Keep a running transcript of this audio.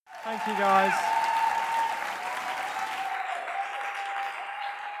Thank you, guys.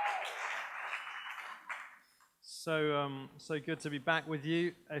 So good to be back with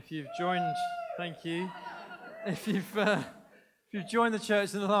you. If you've joined, thank you. If you've joined the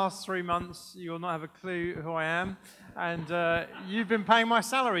church in the last 3 months, you will not have a clue who I am, and you've been paying my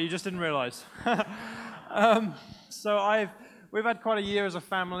salary. You just didn't realise. We've had quite a year as a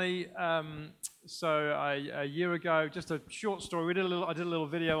family. A year ago, just a short story. I did a little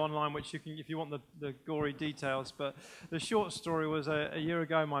video online, which you can, if you want the gory details. But the short story was a year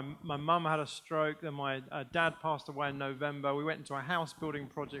ago. My mum had a stroke, and my dad passed away in November. We went into a house building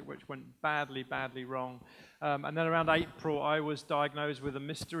project, which went badly wrong. And then around April, I was diagnosed with a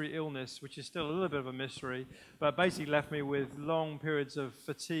mystery illness, which is still a little bit of a mystery, but basically left me with long periods of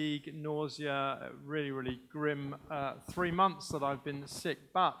fatigue, nausea, really grim 3 months that I've been sick.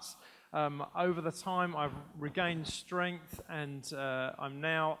 But over the time, I've regained strength, and I'm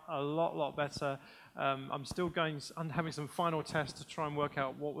now a lot better. I'm still having some final tests to try and work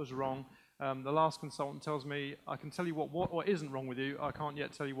out what was wrong. The last consultant tells me, I can tell you what isn't wrong with you. I can't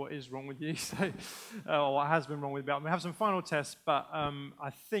yet tell you what is wrong with you, or what has been wrong with you. We have some final tests, but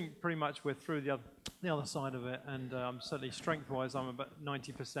I think pretty much we're through the other side of it, and certainly strength-wise, I'm about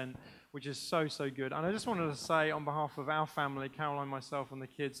 90%, which is so good. And I just wanted to say, on behalf of our family, Caroline, myself, and the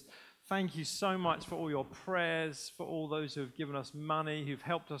kids, thank you so much for all your prayers, for all those who have given us money, who've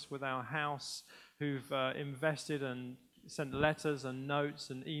helped us with our house, who've invested and sent letters and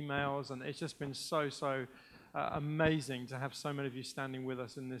notes and emails, and it's just been so amazing to have so many of you standing with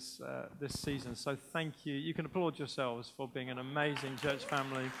us in this season. So thank you. You can applaud yourselves for being an amazing church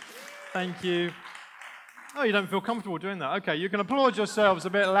family. Thank you. Oh, you don't feel comfortable doing that? Okay, you can applaud yourselves a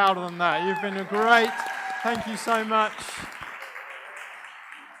bit louder than that. You've been great. Thank you so much.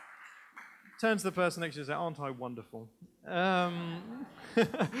 Turn to the person next to you and say, aren't I wonderful?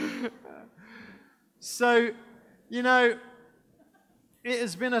 So, you know, it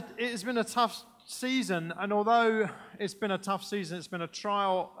has been a tough season, and although it's been a tough season, it's been a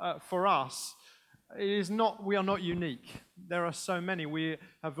trial for us. We are not unique. There are so many. We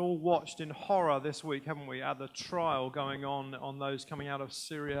have all watched in horror this week, haven't we, at the trial going on those coming out of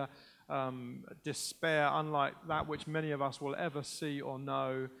Syria. Despair, unlike that which many of us will ever see or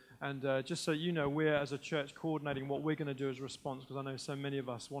know. And just so you know, we're as a church coordinating what we're going to do as a response, because I know so many of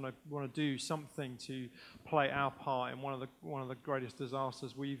us want to do something to play our part in one of the greatest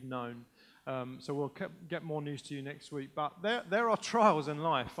disasters we've known. So we'll get more news to you next week. But there are trials in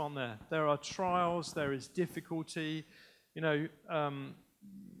life, aren't there? There are trials. There is difficulty. You know,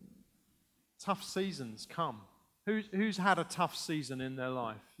 tough seasons come. Who's had a tough season in their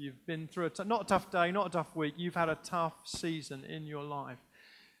life? You've been through not a tough day, not a tough week. You've had a tough season in your life.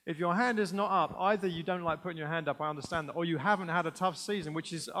 If your hand is not up, either you don't like putting your hand up, I understand that, or you haven't had a tough season,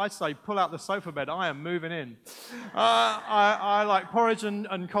 which is, I'd say, pull out the sofa bed. I am moving in. I like porridge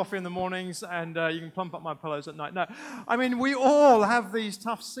and coffee in the mornings, and you can plump up my pillows at night. No, I mean, we all have these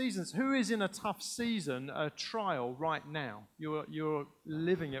tough seasons. Who is in a tough season, a trial right now? You're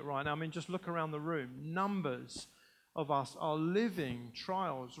living it right now. I mean, just look around the room. Numbers of us are living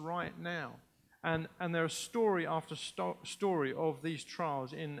trials right now. And there are story after story of these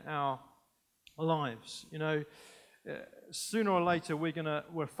trials in our lives. You know, sooner or later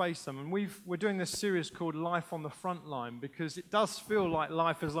we'll face them. And we're doing this series called Life on the Front Line, because it does feel like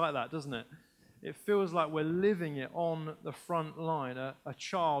life is like that, doesn't it? It feels like we're living it on the front line. A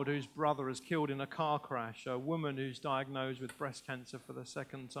child whose brother is killed in a car crash, a woman who's diagnosed with breast cancer for the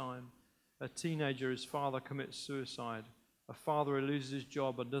second time, a teenager whose father commits suicide, a father who loses his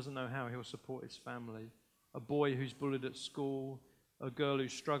job and doesn't know how he'll support his family, a boy who's bullied at school, a girl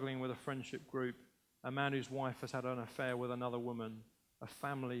who's struggling with a friendship group, a man whose wife has had an affair with another woman, a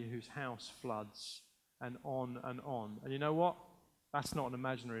family whose house floods, and on and on. And you know what? That's not an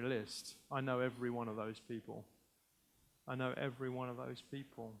imaginary list. I know every one of those people. I know every one of those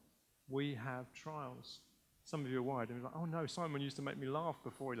people. We have trials. Some of you are worried, and you're like, oh no, Simon used to make me laugh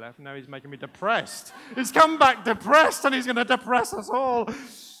before he left, now he's making me depressed. He's come back depressed, and he's going to depress us all.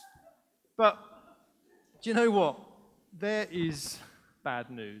 But do you know what? There is bad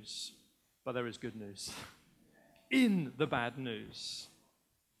news, but there is good news. In the bad news.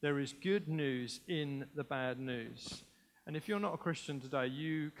 There is good news in the bad news. And if you're not a Christian today,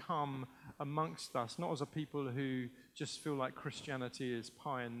 you come amongst us, not as a people who just feel like Christianity is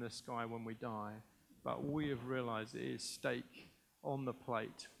pie in the sky when we die, but we have realized it is steak on the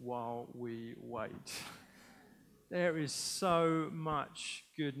plate while we wait. There is so much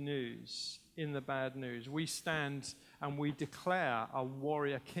good news in the bad news. We stand and we declare a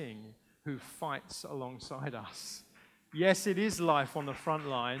warrior king who fights alongside us. Yes, it is life on the front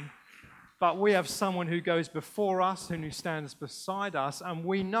line, but we have someone who goes before us and who stands beside us, and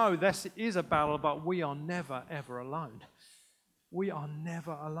we know this is a battle, but we are never, ever alone. We are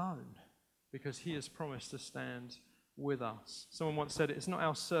never alone because he has promised to stand with us. Someone once said, it's not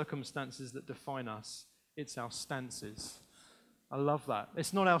our circumstances that define us, it's our stances. I love that.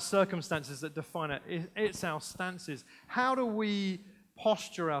 It's not our circumstances that define it, it's our stances. How do we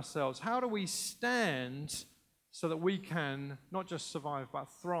posture ourselves? How do we stand so that we can not just survive but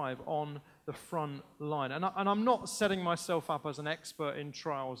thrive on the front line? And I'm not setting myself up as an expert in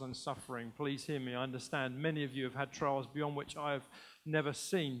trials and suffering. Please hear me. I understand many of you have had trials beyond which I've never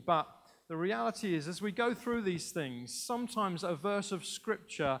seen. But the reality is, as we go through these things, sometimes a verse of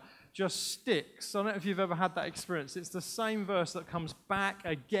Scripture just sticks. I don't know if you've ever had that experience. It's the same verse that comes back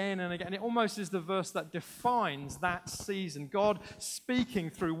again and again. It almost is the verse that defines that season. God speaking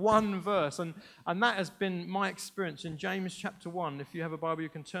through one verse. And that has been my experience in James chapter 1. If you have a Bible, you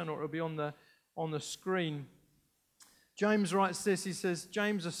can turn, or it'll be on the screen. James writes this. He says,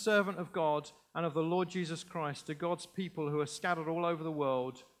 James, a servant of God and of the Lord Jesus Christ, to God's people who are scattered all over the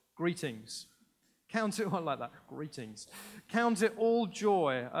world, greetings. Count it, I like that, greetings. Count it all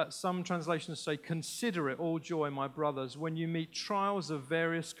joy. Some translations say, consider it all joy, my brothers, when you meet trials of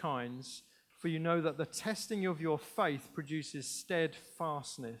various kinds, for you know that the testing of your faith produces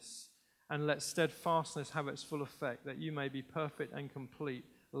steadfastness. And let steadfastness have its full effect, that you may be perfect and complete,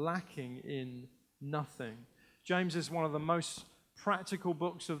 lacking in nothing. James is one of the most practical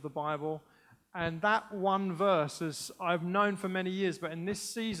books of the Bible. And that one verse, as I've known for many years, but in this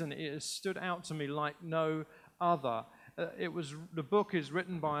season it has stood out to me like no other. The book is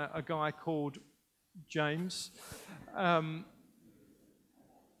written by a guy called James.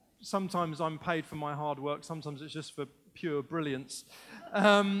 Sometimes I'm paid for my hard work, sometimes it's just for pure brilliance.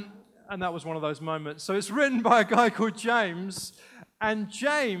 And that was one of those moments. So it's written by a guy called James. And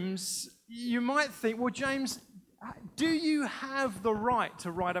James, you might think, well, James, do you have the right to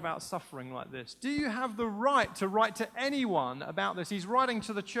write about suffering like this? Do you have the right to write to anyone about this? He's writing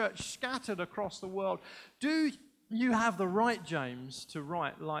to the church scattered across the world. Do you have the right, James, to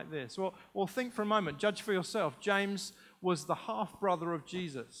write like this? Well, think for a moment. Judge for yourself. James was the half-brother of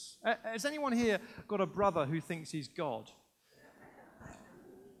Jesus. Has anyone here got a brother who thinks he's God?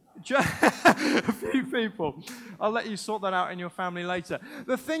 A few people. I'll let you sort that out in your family later.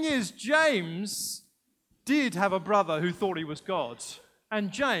 The thing is, James did have a brother who thought he was God,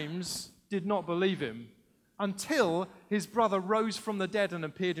 and James did not believe him until his brother rose from the dead and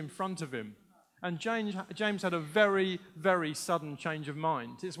appeared in front of him. And James had a very, very sudden change of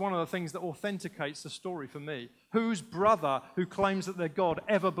mind. It's one of the things that authenticates the story for me. Whose brother who claims that they're God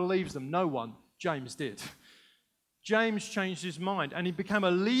ever believes them? No one. James did. James changed his mind, and he became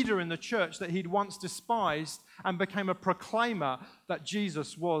a leader in the church that he'd once despised, and became a proclaimer that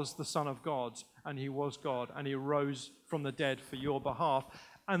Jesus was the Son of God, and he was God, and he rose from the dead for your behalf.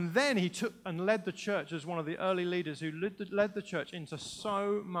 And then he took and led the church as one of the early leaders who led the church into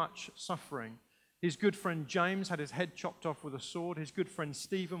so much suffering. His good friend James had his head chopped off with a sword. His good friend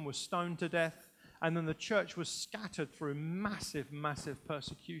Stephen was stoned to death. And then the church was scattered through massive, massive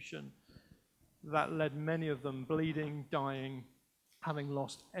persecution that led many of them bleeding, dying, having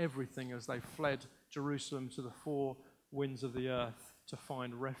lost everything as they fled Jerusalem to the four winds of the earth to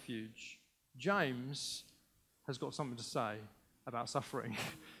find refuge. James has got something to say about suffering.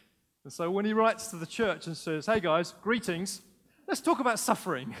 And so when he writes to the church and says, hey guys, greetings, let's talk about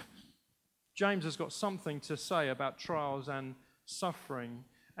suffering. James has got something to say about trials and suffering.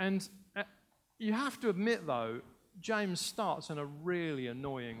 And you have to admit, though, James starts in a really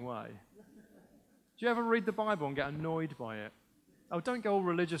annoying way. Do you ever read the Bible and get annoyed by it? Oh, don't go all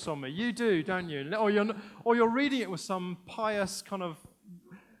religious on me. You do, don't you? Or you're reading it with some pious kind of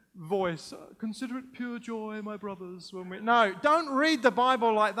voice. Consider it pure joy, my brothers. No, don't read the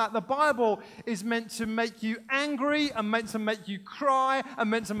Bible like that. The Bible is meant to make you angry, and meant to make you cry, and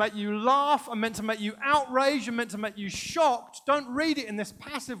meant to make you laugh, and meant to make you outraged, and meant to make you shocked. Don't read it in this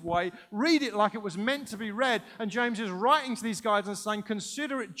passive way. Read it like it was meant to be read. And James is writing to these guys and saying,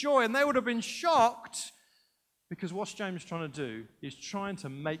 consider it joy. And they would have been shocked, because what's James trying to do? He's trying to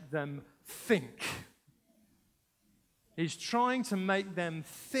make them think. He's trying to make them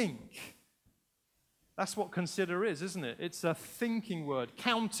think. That's what consider is, isn't it? It's a thinking word.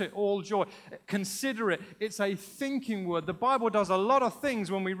 Count it all joy. Consider it. It's a thinking word. The Bible does a lot of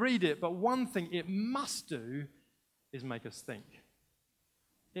things when we read it, but one thing it must do is make us think.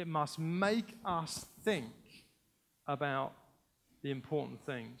 It must make us think about the important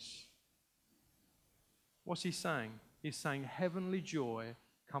things. What's he saying? He's saying heavenly joy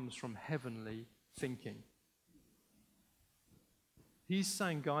comes from heavenly thinking. He's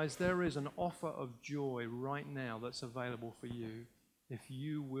saying, guys, there is an offer of joy right now that's available for you if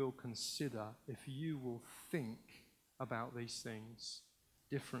you will consider, if you will think about these things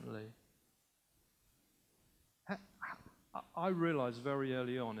differently. I realized very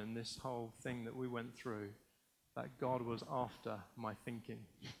early on in this whole thing that we went through that God was after my thinking.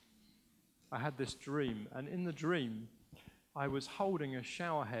 I had this dream, and in the dream, I was holding a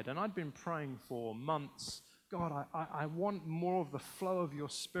shower head, and I'd been praying for months. God, I want more of the flow of your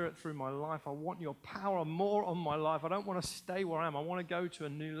Spirit through my life. I want your power more on my life. I don't want to stay where I am. I want to go to a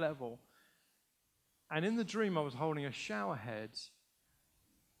new level. And in the dream, I was holding a shower head,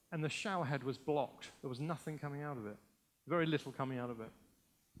 and the shower head was blocked. There was nothing coming out of it, very little coming out of it.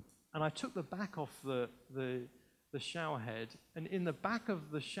 And I took the back off the shower head, and in the back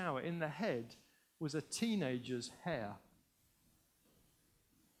of the shower, in the head, was a teenager's hair.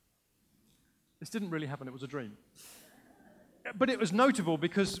 This didn't really happen, it was a dream. But it was notable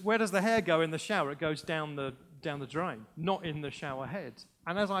because where does the hair go in the shower? It goes down the drain, not in the shower head.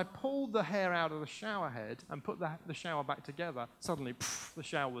 And as I pulled the hair out of the shower head and put the shower back together, suddenly the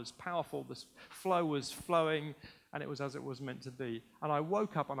shower was powerful, the flow was flowing, and it was as it was meant to be. And I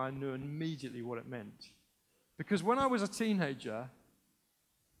woke up and I knew immediately what it meant. Because when I was a teenager,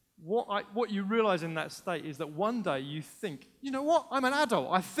 what you realize in that state is that one day you think, you know what, I'm an adult.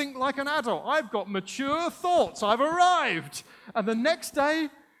 I think like an adult. I've got mature thoughts. I've arrived. And the next day,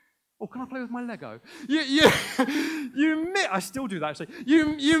 oh, can I play with my Lego? I still do that actually.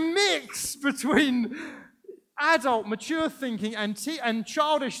 You mix between adult, mature thinking and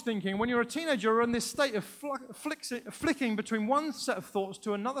childish thinking. When you're a teenager, you're in this state of flicking between one set of thoughts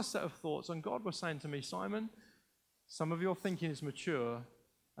to another set of thoughts. And God was saying to me, Simon, some of your thinking is mature,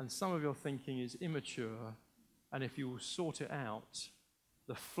 and some of your thinking is immature, and if you will sort it out,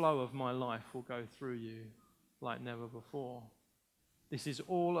 the flow of my life will go through you like never before. This is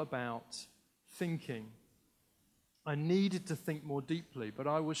all about thinking. I needed to think more deeply, but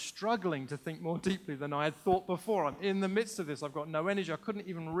I was struggling to think more deeply than I had thought before. I'm in the midst of this. I've got no energy. I couldn't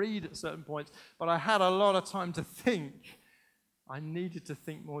even read at certain points, but I had a lot of time to think. I needed to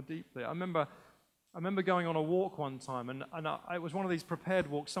think more deeply. I remember going on a walk one time, and it was one of these prepared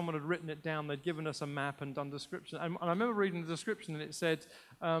walks. Someone had written it down. They'd given us a map and done description. And I remember reading the description, and it said,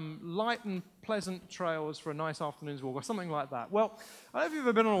 light and pleasant trails for a nice afternoon's walk, or something like that. Well, I don't know if you've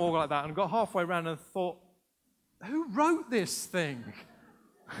ever been on a walk like that and got halfway around and thought, who wrote this thing?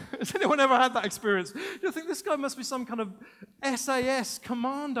 Has anyone ever had that experience? You think this guy must be some kind of SAS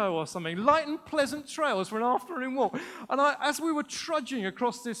commando or something. Light and pleasant trails for an afternoon walk. And as we were trudging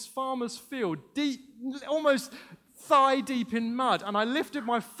across this farmer's field, deep, almost thigh deep in mud, and I lifted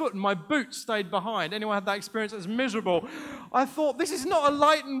my foot and my boot stayed behind. Anyone had that experience? It was miserable. I thought, this is not a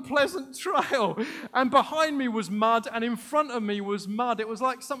light and pleasant trail. And behind me was mud, and in front of me was mud. It was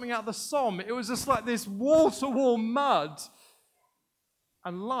like something out of the Somme. It was just like this wall-to-wall mud.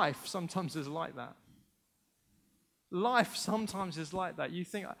 And life sometimes is like that. Life sometimes is like that. You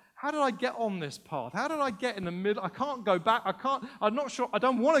think, how did I get on this path? How did I get in the middle? I can't go back. I'm not sure. I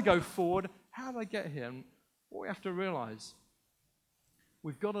don't want to go forward. How did I get here? And what we have to realize,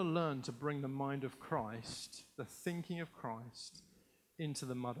 we've got to learn to bring the mind of Christ, the thinking of Christ, into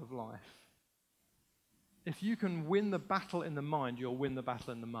the mud of life. If you can win the battle in the mind, you'll win the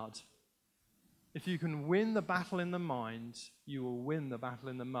battle in the mud. If you can win the battle in the mind, you will win the battle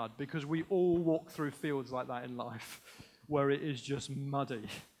in the mud, because we all walk through fields like that in life where it is just muddy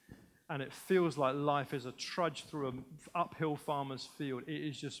and it feels like life is a trudge through an uphill farmer's field. It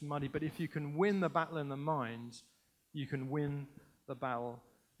is just muddy. But if you can win the battle in the mind, you can win the battle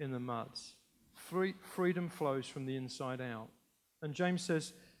in the mud. Freedom flows from the inside out. And James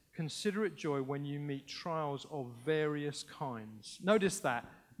says, consider it joy when you meet trials of various kinds. Notice that,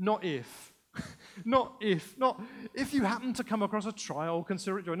 not if. Not if you happen to come across a trial,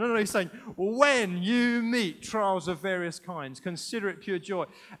 consider it joy. No, he's saying, when you meet trials of various kinds, consider it pure joy.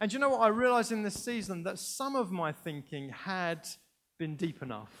 And you know what? I realized in this season that some of my thinking had been deep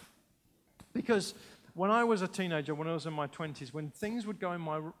enough. Because when I was a teenager, when I was in my 20s, when things would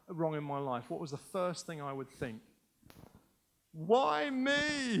go wrong in my life, what was the first thing I would think? Why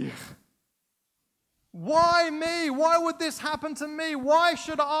me? Why me? Why would this happen to me? Why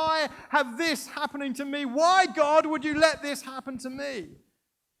should I have this happening to me? Why, God, would you let this happen to me?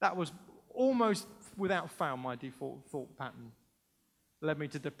 That was almost without fail my default thought pattern. Led me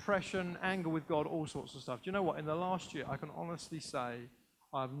to depression, anger with God, all sorts of stuff. Do you know what? In the last year, I can honestly say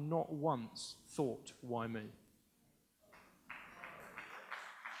I've not once thought, why me?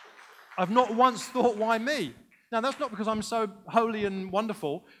 I've not once thought, why me? Now, that's not because I'm so holy and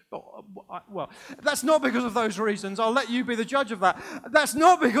wonderful. Well, that's not because of those reasons. I'll let you be the judge of that. That's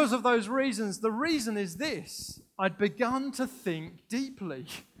not because of those reasons. The reason is this. I'd begun to think deeply.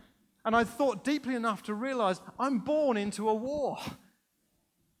 And I'd thought deeply enough to realize I'm born into a war.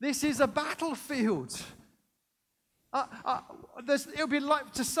 This is a battlefield. It would be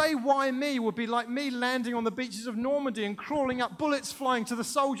like, to say why me would be like me landing on the beaches of Normandy and crawling up, bullets flying to the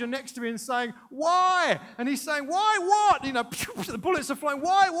soldier next to me and saying, why? And he's saying, why what? You know, the bullets are flying,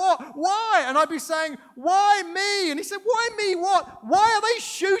 why what? Why? And I'd be saying, why me? And he said, why me what? Why are they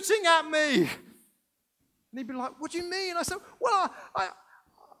shooting at me? And he'd be like, what do you mean? And I said, well,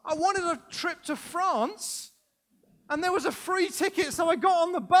 I wanted a trip to France and there was a free ticket, so I got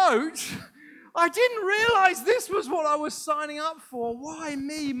on the boat. I didn't realize this was what I was signing up for. Why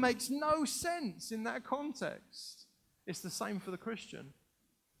me makes no sense in that context. It's the same for the Christian.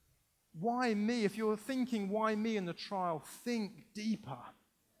 Why me? If you're thinking why me in the trial, think deeper.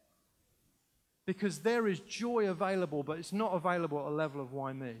 Because there is joy available, but it's not available at a level of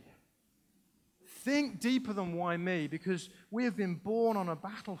why me. Think deeper than why me, because we have been born on a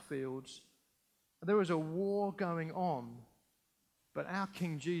battlefield. There is a war going on, but our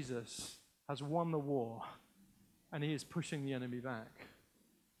King Jesus has won the war, and he is pushing the enemy back.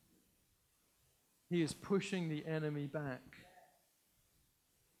 He is pushing the enemy back.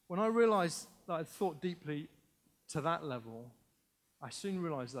 When I realized that I'd thought deeply to that level, I soon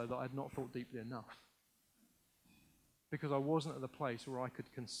realized, though, that I'd not thought deeply enough, because I wasn't at the place where I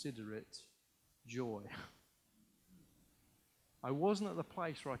could consider it joy. I wasn't at the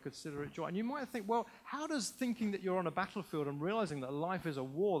place where I consider it joy. And you might think, well, how does thinking that you're on a battlefield and realizing that life is a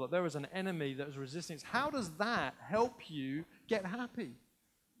war, that there is an enemy that is resisting, how does that help you get happy?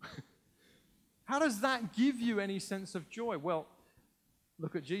 How does that give you any sense of joy? Well,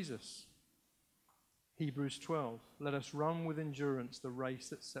 look at Jesus. Hebrews 12. Let us run with endurance the race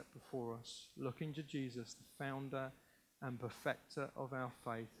that's set before us, looking to Jesus, the founder and perfecter of our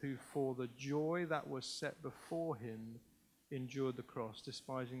faith, who for the joy that was set before him endured the cross,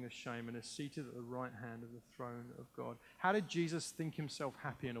 despising the shame, and is seated at the right hand of the throne of God. How did Jesus think himself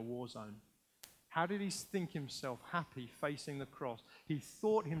happy in a war zone? How did he think himself happy facing the cross? He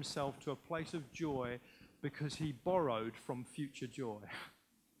thought himself to a place of joy because he borrowed from future joy.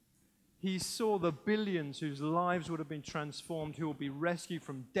 He saw the billions whose lives would have been transformed, who will be rescued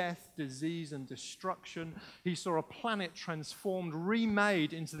from death, disease, and destruction. He saw a planet transformed,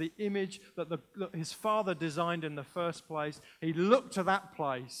 remade into the image that his Father designed in the first place. He looked to that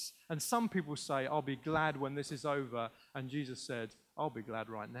place, and some people say, I'll be glad when this is over. And Jesus said, I'll be glad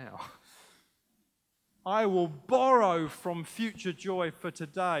right now. I will borrow from future joy for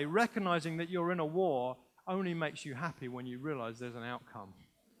today. Recognizing that you're in a war only makes you happy when you realize there's an outcome.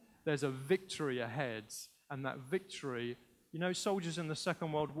 There's a victory ahead, and that victory, you know, soldiers in the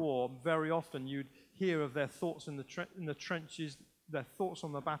Second World War, very often you'd hear of their thoughts in the trenches, their thoughts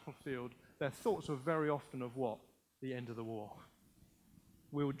on the battlefield. Their thoughts were very often of what? The end of the war.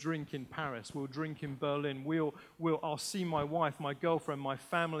 We'll drink in Paris, we'll drink in Berlin, I'll see my wife, my girlfriend, my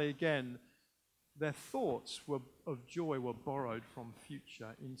family again. Their thoughts of joy were borrowed from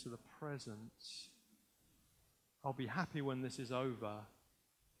future into the present. I'll be happy when this is over.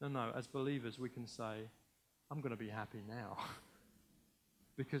 No, as believers we can say, I'm going to be happy now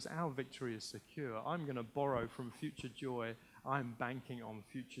because our victory is secure. I'm going to borrow from future joy. I'm banking on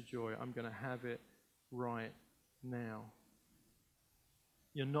future joy. I'm going to have it right now.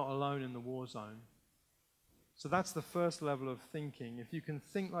 You're not alone in the war zone. So that's the first level of thinking. If you can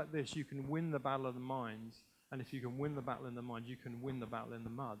think like this, you can win the battle of the mind. And if you can win the battle in the mind, you can win the battle in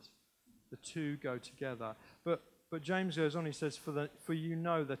the mud. The two go together. But James goes on, he says, for you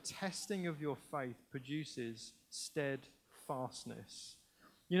know the testing of your faith produces steadfastness.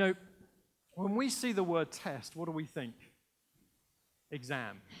 You know, when we see the word test, what do we think?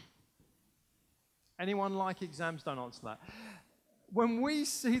 Exam. Anyone like exams? Don't answer that. When we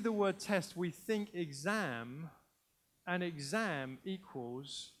see the word test, we think exam, and exam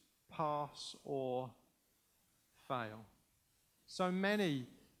equals pass or fail. So many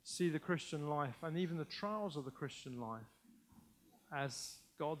see the Christian life and even the trials of the Christian life as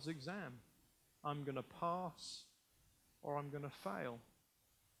God's exam. I'm going to pass or I'm going to fail.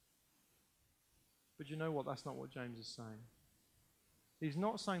 But you know what? That's not what James is saying. He's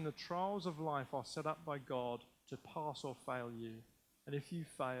not saying the trials of life are set up by God to pass or fail you. And if you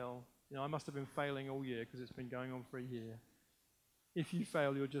fail, you know, I must have been failing all year because it's been going on for a year. If you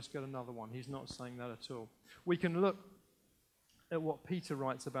fail, you'll just get another one. He's not saying that at all. We can look at what Peter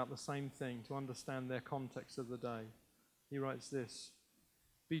writes about the same thing to understand their context of the day. He writes this: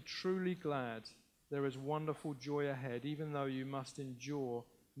 be truly glad, There is wonderful joy ahead, even though you must endure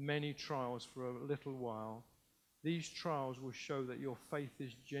many trials for a little while. These trials will show that your faith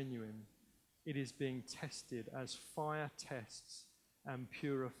is genuine. It is being tested as fire tests and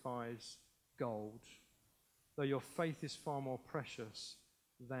purifies gold, though your faith is far more precious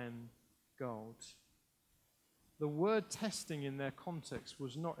than gold. The word testing in their context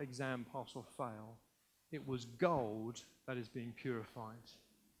was not exam, pass or fail. It was gold that is being purified.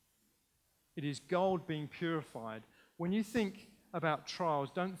 It is gold being purified. When you think about trials,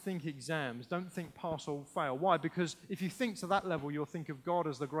 don't think exams, don't think pass or fail. Why? Because if you think to that level, you'll think of God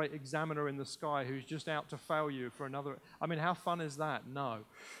as the great examiner in the sky who's just out to fail you for another. I mean, how fun is that? No.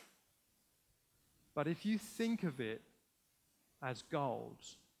 But if you think of it as gold,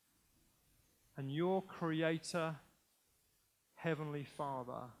 and your Creator, Heavenly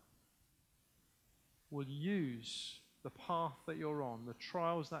Father, will use the path that you're on, the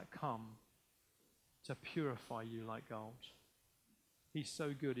trials that come, to purify you like gold. He's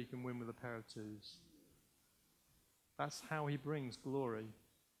so good he can win with a pair of twos. That's how he brings glory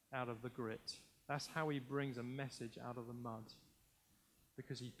out of the grit. That's how he brings a message out of the mud.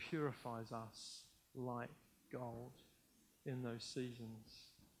 Because he purifies us like gold in those seasons.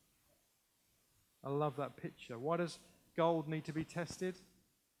 I love that picture. Why does gold need to be tested?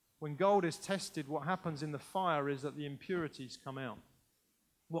 When gold is tested, what happens in the fire is that the impurities come out.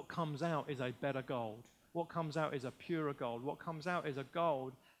 What comes out is a better gold. What comes out is a purer gold. What comes out is a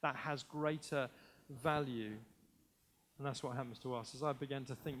gold that has greater value. And that's what happens to us. As I began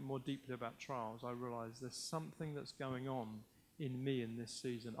to think more deeply about trials, I realized there's something that's going on in me in this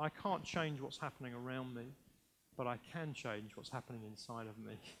season. I can't change what's happening around me, but I can change what's happening inside of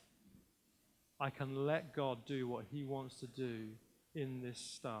me. I can let God do what he wants to do in this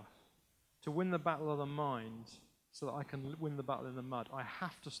stuff. To win the battle of the mind, so that I can win the battle in the mud, I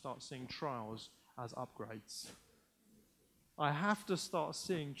have to start seeing trials as upgrades. I have to start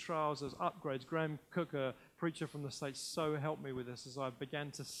seeing trials as upgrades. Graham Cook, a preacher from the States, so helped me with this as I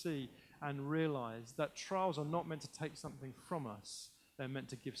began to see and realize that trials are not meant to take something from us. They're meant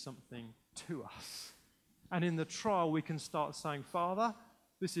to give something to us. And in the trial, we can start saying, Father,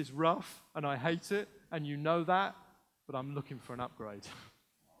 this is rough and I hate it, and you know that, but I'm looking for an upgrade.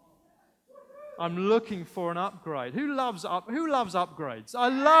 I'm looking for an upgrade. Who loves upgrades? I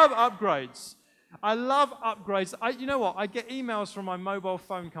love upgrades. I love upgrades. You know what? I get emails from my mobile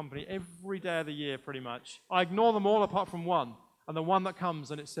phone company every day of the year, pretty much. I ignore them all apart from one. And the one that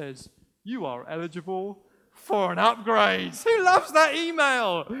comes and it says, you are eligible for an upgrade. Who loves that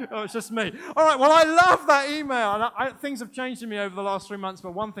email? Oh, it's just me. All right, well, I love that email. And things have changed in me over the last 3 months,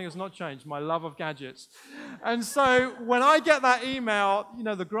 but one thing has not changed, my love of gadgets. And so when I get that email, you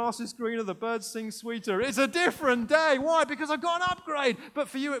know, the grass is greener, the birds sing sweeter. It's a different day. Why? Because I got an upgrade. But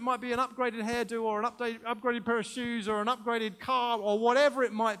for you, it might be an upgraded hairdo or an upgraded pair of shoes or an upgraded car or whatever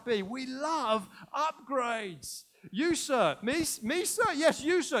it might be. We love upgrades. You, sir. Me, sir? Yes,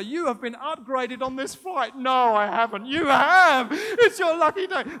 you, sir. You have been upgraded on this flight. No, I haven't. You have. It's your lucky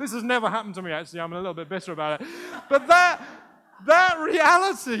day. This has never happened to me, actually. I'm a little bit bitter about it. But that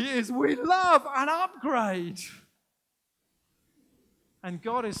reality is we love an upgrade. And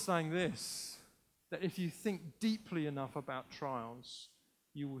God is saying this, that if you think deeply enough about trials,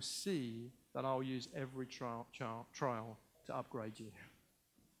 you will see that I'll use every trial to upgrade you.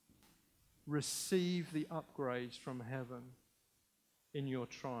 Receive the upgrades from heaven in your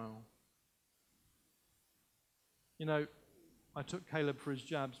trial. You know, I took Caleb for his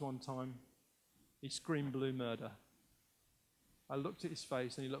jabs one time. He screamed blue murder. I looked at his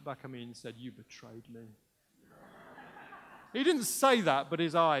face and he looked back at me and said, you betrayed me. He didn't say that, but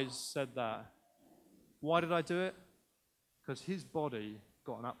his eyes said that. Why did I do it? Because his body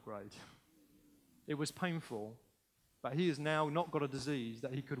got an upgrade. It was painful. But he has now not got a disease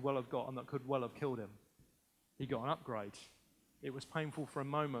that he could well have got and that could well have killed him. He got an upgrade. It was painful for a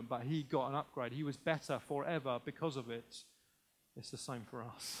moment, but he got an upgrade. He was better forever because of it. It's the same for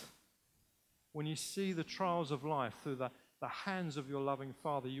us. When you see the trials of life through the hands of your loving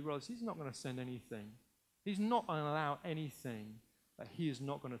Father, you realize he's not going to send anything. He's not going to allow anything that he is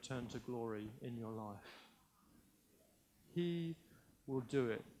not going to turn to glory in your life. He will do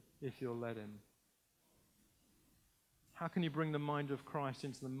it if you'll let him. How can you bring the mind of Christ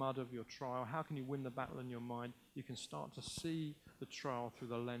into the mud of your trial? How can you win the battle in your mind? You can start to see the trial through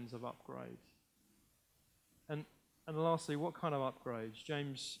the lens of upgrade. And lastly, what kind of upgrades?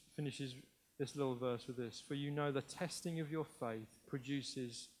 James finishes this little verse with this. For you know the testing of your faith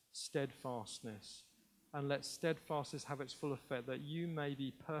produces steadfastness. and let steadfastness have its full effect, that you may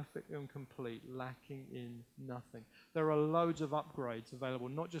be perfect and complete, lacking in nothing. There are loads of upgrades available,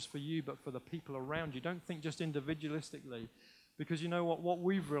 not just for you, but for the people around you. Don't think just individualistically, because you know what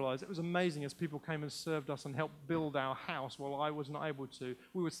we've realized, it was amazing as people came and served us and helped build our house while I was not able to.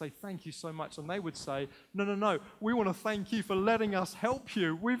 We would say, thank you so much. And they would say, no, we want to thank you for letting us help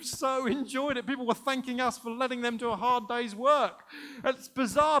you. We've so enjoyed it. People were thanking us for letting them do a hard day's work. It's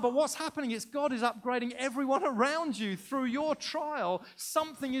bizarre, but what's happening is God is upgrading everyone around you through your trial.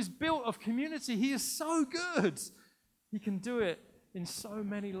 Something is built of community. He is so good. He can do it in so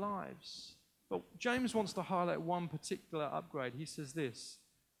many lives. But James wants to highlight one particular upgrade. He says this: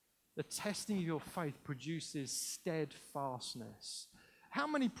 the testing of your faith produces steadfastness. How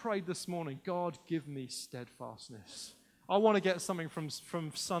many prayed this morning, God, give me steadfastness? I want to get something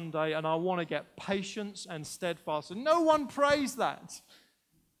from Sunday, and I want to get patience and steadfastness. No one prays that.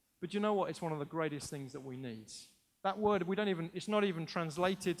 But you know what? It's one of the greatest things that we need. That word, it's not even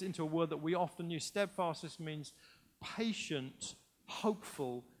translated into a word that we often use. Steadfastness means patient,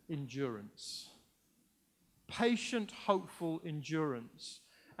 hopeful endurance. Patient, hopeful endurance.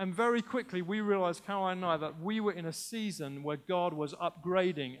 And very quickly we realized, Caroline and I, that we were in a season where God was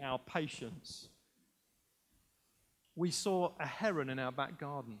upgrading our patience. We saw a heron in our back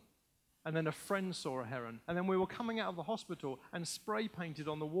garden, and then a friend saw a heron, and then we were coming out of the hospital, and spray painted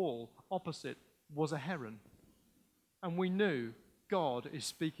on the wall opposite was a heron. And we knew God is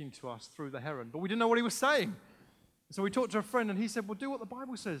speaking to us through the heron, but we didn't know what he was saying. So we talked to a friend, and he said, well, do what the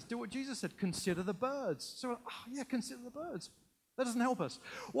Bible says. Do what Jesus said. Consider the birds. So we're like, consider the birds. That doesn't help us.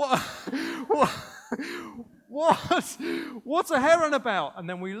 What's a heron about? And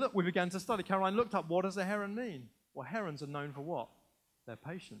then we began to study. Caroline looked up, what does a heron mean? Well, herons are known for what? Their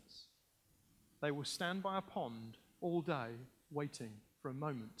patience. They will stand by a pond all day waiting for a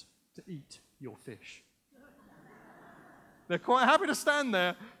moment to eat your fish. They're quite happy to stand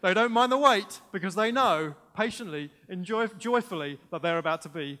there. They don't mind the wait because they know patiently and joyfully that they're about to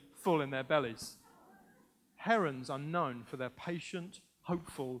be full in their bellies. Herons are known for their patient,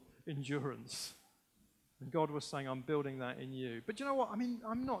 hopeful endurance. And God was saying, I'm building that in you. But you know what?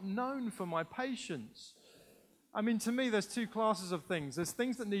 I'm not known for my patience. To me, there's two classes of things. There's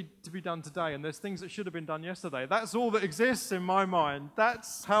things that need to be done today, and there's things that should have been done yesterday. That's all that exists in my mind.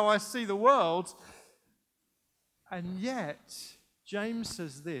 That's how I see the world. And yet, James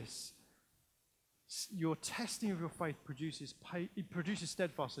says this: your testing of your faith produces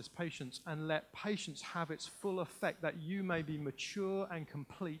steadfastness, patience, and let patience have its full effect, that you may be mature and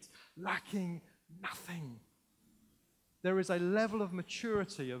complete, lacking nothing. There is a level of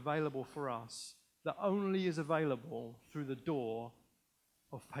maturity available for us that only is available through the door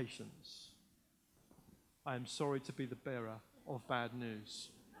of patience. I am sorry to be the bearer of bad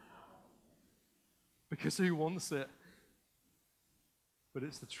news. Because who wants it? But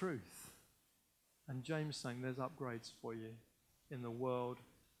it's the truth. And James is saying there's upgrades for you in the world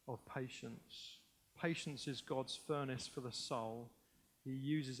of patience. Patience is God's furnace for the soul. He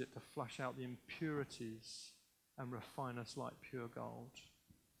uses it to flush out the impurities and refine us like pure gold.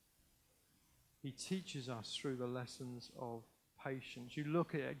 He teaches us through the lessons of patience. You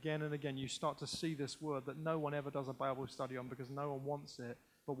look at it again and again, you start to see this word that no one ever does a Bible study on because no one wants it.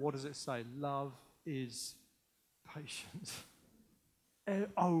 But what does it say? Love is patient.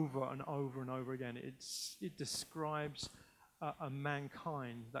 Over and over and over again, it describes a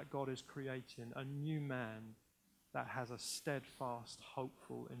mankind that God is creating, a new man that has a steadfast,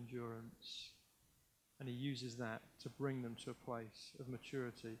 hopeful endurance. And he uses that to bring them to a place of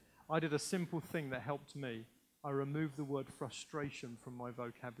maturity. I did a simple thing that helped me. I removed the word frustration from my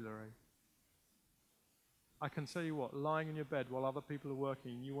vocabulary. I can tell you what, lying in your bed while other people are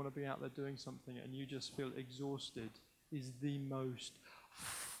working, and you want to be out there doing something and you just feel exhausted, is the most,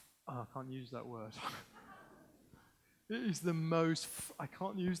 I can't use that word. It is the most, I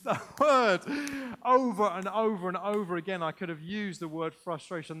can't use that word. Over and over and over again, I could have used the word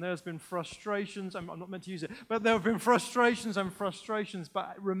frustration. There's been frustrations, I'm not meant to use it, but there have been frustrations and frustrations.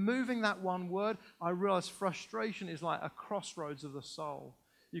 But removing that one word, I realized frustration is like a crossroads of the soul.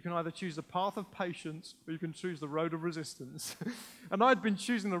 You can either choose the path of patience or you can choose the road of resistance. And I'd been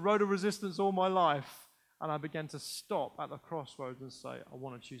choosing the road of resistance all my life. And I began to stop at the crossroads and say, I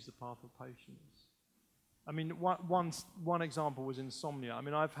want to choose the path of patience. One example was insomnia.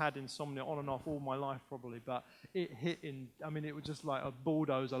 I've had insomnia on and off all my life probably, but it was just like a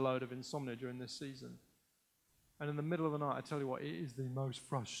bulldozer load of insomnia during this season. And in the middle of the night, I tell you what, it is the most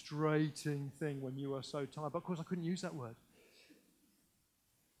frustrating thing when you are so tired. But of course, I couldn't use that word.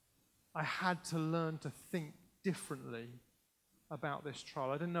 I had to learn to think differently about this trial.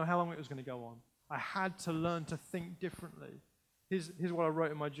 I didn't know how long it was going to go on. I had to learn to think differently. Here's what I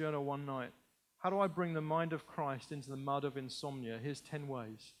wrote in my journal one night. How do I bring the mind of Christ into the mud of insomnia? Here's 10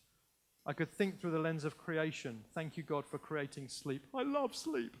 ways. I could think through the lens of creation. Thank you, God, for creating sleep. I love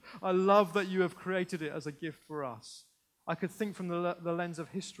sleep. I love that you have created it as a gift for us. I could think from the lens of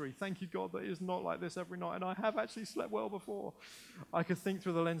history. Thank you, God, that it is not like this every night, and I have actually slept well before. I could think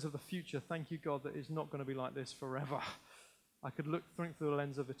through the lens of the future. Thank you, God, that it's not going to be like this forever. I could think through the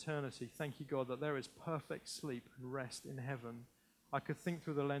lens of eternity. Thank you, God, that there is perfect sleep and rest in heaven. I could think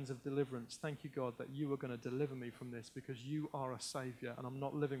through the lens of deliverance. Thank you, God, that you are going to deliver me from this because you are a Savior, and I'm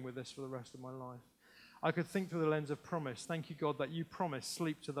not living with this for the rest of my life. I could think through the lens of promise. Thank you, God, that you promise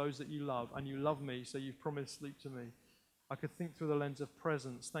sleep to those that you love, and you love me, so you've promised sleep to me. I could think through the lens of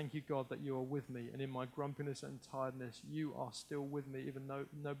presence. Thank you, God, that you are with me, and in my grumpiness and tiredness, you are still with me, even though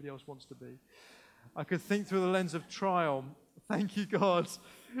nobody else wants to be. I could think through the lens of trial. Thank you, God,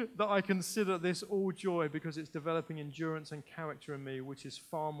 that I consider this all joy because it's developing endurance and character in me, which is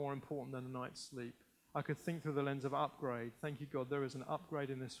far more important than a night's sleep. I could think through the lens of upgrade. Thank you, God, there is an upgrade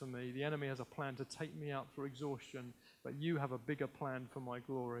in this for me. The enemy has a plan to take me out for exhaustion, but you have a bigger plan for my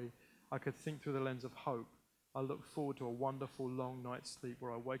glory. I could think through the lens of hope. I look forward to a wonderful long night's sleep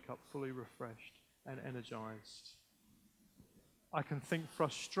where I wake up fully refreshed and energized. I can think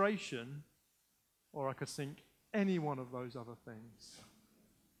frustration, or I could think any one of those other things.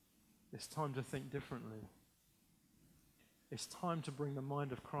 It's time to think differently. It's time to bring the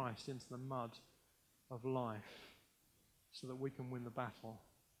mind of Christ into the mud of life so that we can win the battle.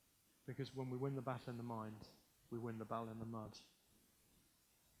 Because when we win the battle in the mind, we win the battle in the mud.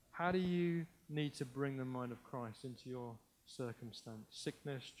 How do you need to bring the mind of Christ into your circumstance?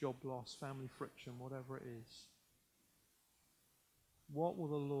 Sickness, job loss, family friction, whatever it is. What will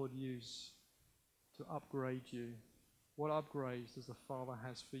the Lord use to upgrade you? What upgrades does the Father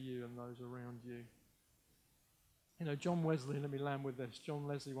has for you and those around you? You know, John Wesley, let me land with this. John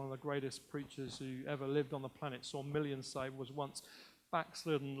Wesley, one of the greatest preachers who ever lived on the planet, saw millions saved, was once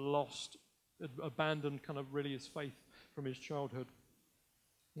backslidden, lost, abandoned kind of really his faith from his childhood.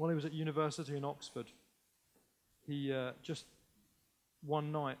 While he was at university in Oxford, he just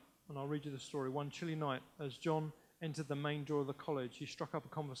one night, and I'll read you the story, one chilly night, as John entered the main door of the college, he struck up a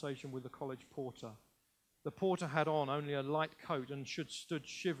conversation with the college porter. The porter had on only a light coat and stood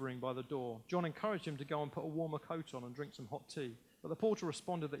shivering by the door. John encouraged him to go and put a warmer coat on and drink some hot tea. But the porter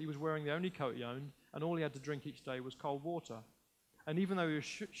responded that he was wearing the only coat he owned, and all he had to drink each day was cold water. And even though he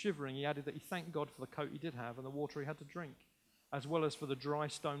was shivering, he added that he thanked God for the coat he did have and the water he had to drink, as well as for the dry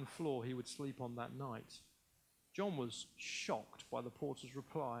stone floor he would sleep on that night. John was shocked by the porter's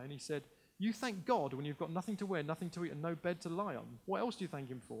reply, and he said, "You thank God when you've got nothing to wear, nothing to eat, and no bed to lie on. What else do you thank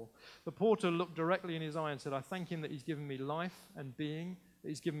him for?" The porter looked directly in his eye and said, "I thank him that he's given me life and being, that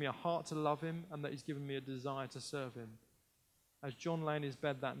he's given me a heart to love him, and that he's given me a desire to serve him." As John lay in his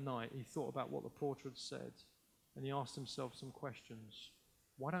bed that night, he thought about what the porter had said, and he asked himself some questions.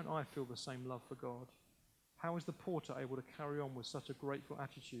 Why don't I feel the same love for God? How is the porter able to carry on with such a grateful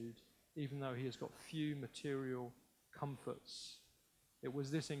attitude, even though he has got few material comforts? It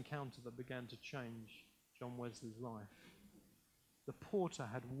was this encounter that began to change John Wesley's life. The porter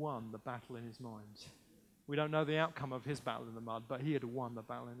had won the battle in his mind. We don't know the outcome of his battle in the mud, but he had won the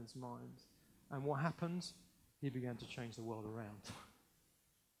battle in his mind. And what happened? He began to change the world around.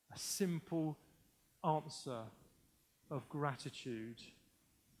 A simple answer of gratitude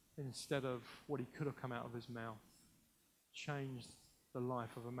instead of what he could have come out of his mouth changed the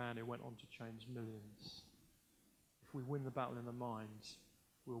life of a man who went on to change millions. If we win the battle in the mind,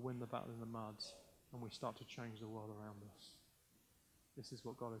 we'll win the battle in the mud, and we start to change the world around us. This is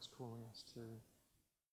what God is calling us to.